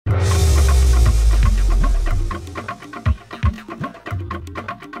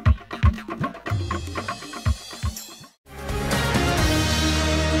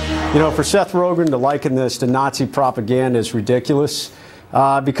You know, for Seth Rogan to liken this to Nazi propaganda is ridiculous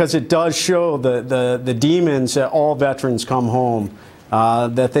because it does show the demons that all veterans come home,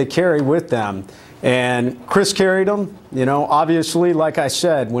 that they carry with them. And Chris carried them, you know, obviously, like I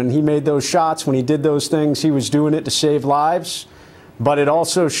said, when he made those shots, when he did those things, he was doing it to save lives. But it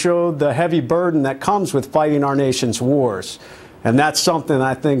also showed the heavy burden that comes with fighting our nation's wars. And that's something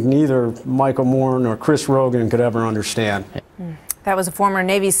I think neither Michael Moore nor Chris Rogan could ever understand. That was a former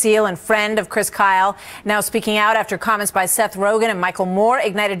Navy SEAL and friend of Chris Kyle, now speaking out after comments by Seth Rogan and Michael Moore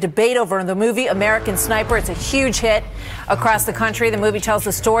ignited debate over the movie American Sniper. It's a huge hit across the country. The movie tells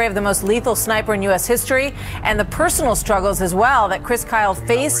the story of the most lethal sniper in U.S. history and the personal struggles as well that Chris Kyle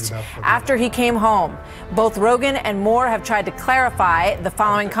faced after he came home. Both Rogan and Moore have tried to clarify the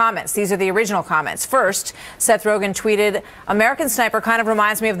following comments. These are the original comments. First, Seth Rogan tweeted, "American Sniper kind of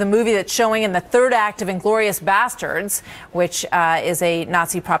reminds me of the movie that's showing in the third act of Inglourious Bastards," which is a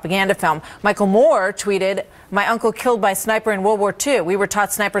Nazi propaganda film. Michael Moore tweeted, "My uncle killed by sniper in World War II. We were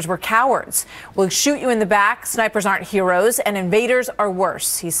taught snipers were cowards. We'll shoot you in the back. Snipers aren't heroes, and invaders are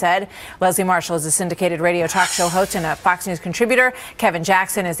worse," he said. Leslie Marshall is a syndicated radio talk show host and a Fox News contributor. Kevin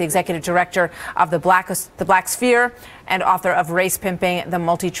Jackson is the executive director of the Black Sphere and author of Race Pimping, the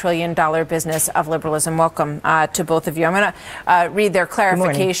Multi-Trillion-Dollar Business of Liberalism. Welcome to both of you. I'm going to read their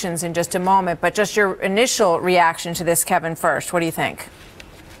clarifications in just a moment, but just your initial reaction to this, Kevin, first. What do you think?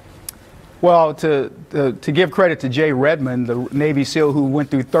 Well, to give credit to Jay Redmond, the Navy SEAL who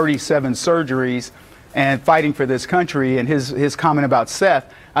went through 37 surgeries and fighting for this country, and his comment about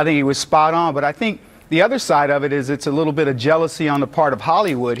Seth, I think he was spot on. But I think the other side of it is it's a little bit of jealousy on the part of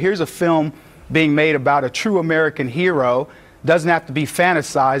Hollywood. Here's a film being made about a true American hero, doesn't have to be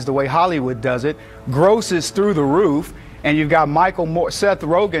fantasized the way Hollywood does it, grosses through the roof, and you've got Seth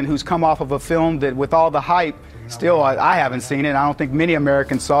Rogan, who's come off of a film that with all the hype, still, I haven't seen it. I don't think many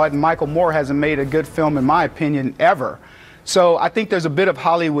Americans saw it. And Michael Moore hasn't made a good film, in my opinion, ever. So I think there's a bit of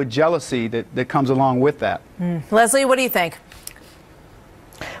Hollywood jealousy that comes along with that. Leslie, what do you think?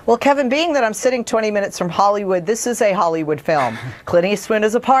 Well, Kevin, being that I'm sitting 20 minutes from Hollywood, this is a Hollywood film. Clint Eastwood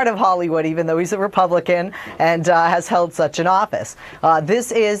is a part of Hollywood, even though he's a Republican and has held such an office.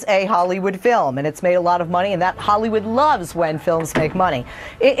 This is a Hollywood film, and it's made a lot of money, and that Hollywood loves when films make money.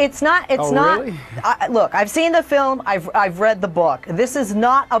 It's not. Really? Look, I've seen the film. I've read the book. This is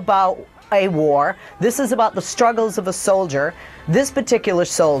not about a war. This is about the struggles of a soldier, this particular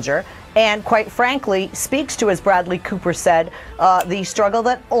soldier, and quite frankly speaks to, as Bradley Cooper said, the struggle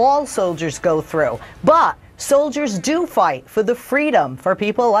that all soldiers go through. But soldiers do fight for the freedom for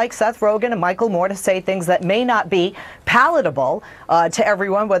people like Seth Rogan and Michael Moore to say things that may not be palatable to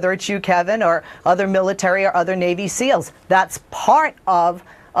everyone, whether it's you, Kevin, or other military or other Navy SEALs. That's part of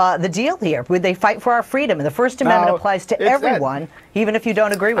the deal here. Would they fight for our freedom? And the First Amendment applies to everyone, even if you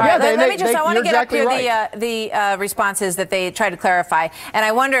don't agree with it. I want to get up here the responses that they tried to clarify. And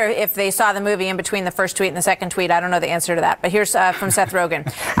I wonder if they saw the movie in between the first tweet and the second tweet. I don't know the answer to that. But here's from Seth Rogan.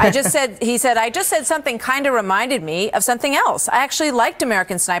 I just said something kind of reminded me of something else. I actually liked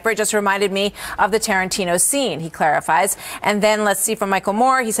American Sniper. It just reminded me of the Tarantino scene, he clarifies. And then let's see from Michael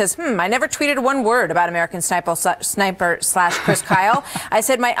Moore. He says, I never tweeted one word about American Sniper / Chris Kyle. I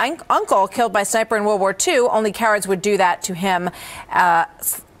said my uncle killed by sniper in World War II. Only cowards would do that to him,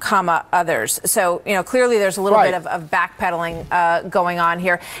 comma, others. So, you know, clearly there's a little bit of backpedaling going on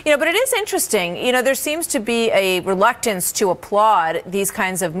here. You know, but it is interesting. You know, there seems to be a reluctance to applaud these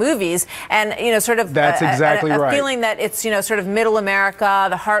kinds of movies and, you know, sort of a feeling that it's, you know, sort of middle America,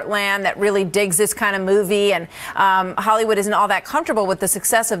 the heartland that really digs this kind of movie. And Hollywood isn't all that comfortable with the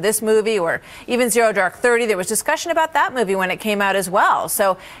success of this movie or even Zero Dark 30. There was discussion about that movie when it came out as well.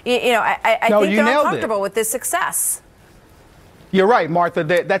 So, you know, I think they're uncomfortable with this success. You're right, Martha.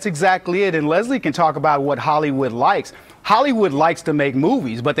 That's exactly it. And Leslie can talk about what Hollywood likes. Hollywood likes to make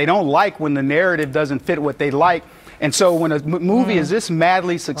movies, but they don't like when the narrative doesn't fit what they like. And so when a movie is this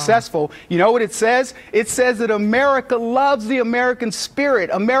madly successful, you know what it says? It says that America loves the American spirit.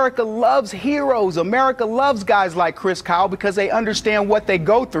 America loves heroes. America loves guys like Chris Kyle because they understand what they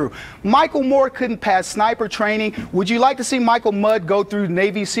go through. Michael Moore couldn't pass sniper training. Would you like to see Michael Mudd go through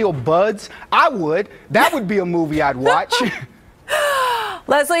Navy SEAL buds? I would. That would be a movie I'd watch.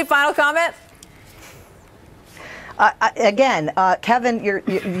 Leslie, final comment? Again, Kevin,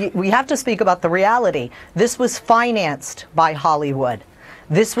 we have to speak about the reality. This was financed by Hollywood.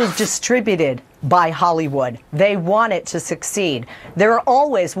 This was distributed by Hollywood. They want it to succeed. There are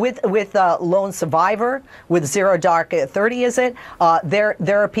always, with Lone Survivor, with Zero Dark 30, is it? There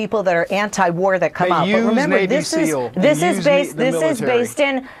are people that are anti-war that come out. But remember, this is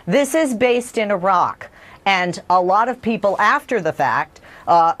based in Iraq. And a lot of people after the fact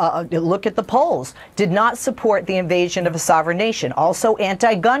look at the polls, did not support the invasion of a sovereign nation. Also,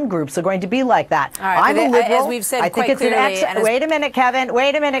 anti-gun groups are going to be like that. All right, I'm a liberal. as we've said I think it's an excellent. Wait a minute, Kevin.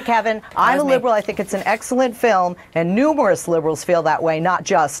 Wait a minute, Kevin. I'm a liberal. I think it's an excellent film, and numerous liberals feel that way, not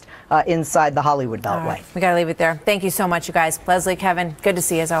just inside the Hollywood Beltway. Right. We got to leave it there. Thank you so much, you guys. Leslie, Kevin, good to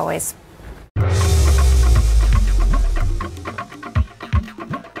see you as always.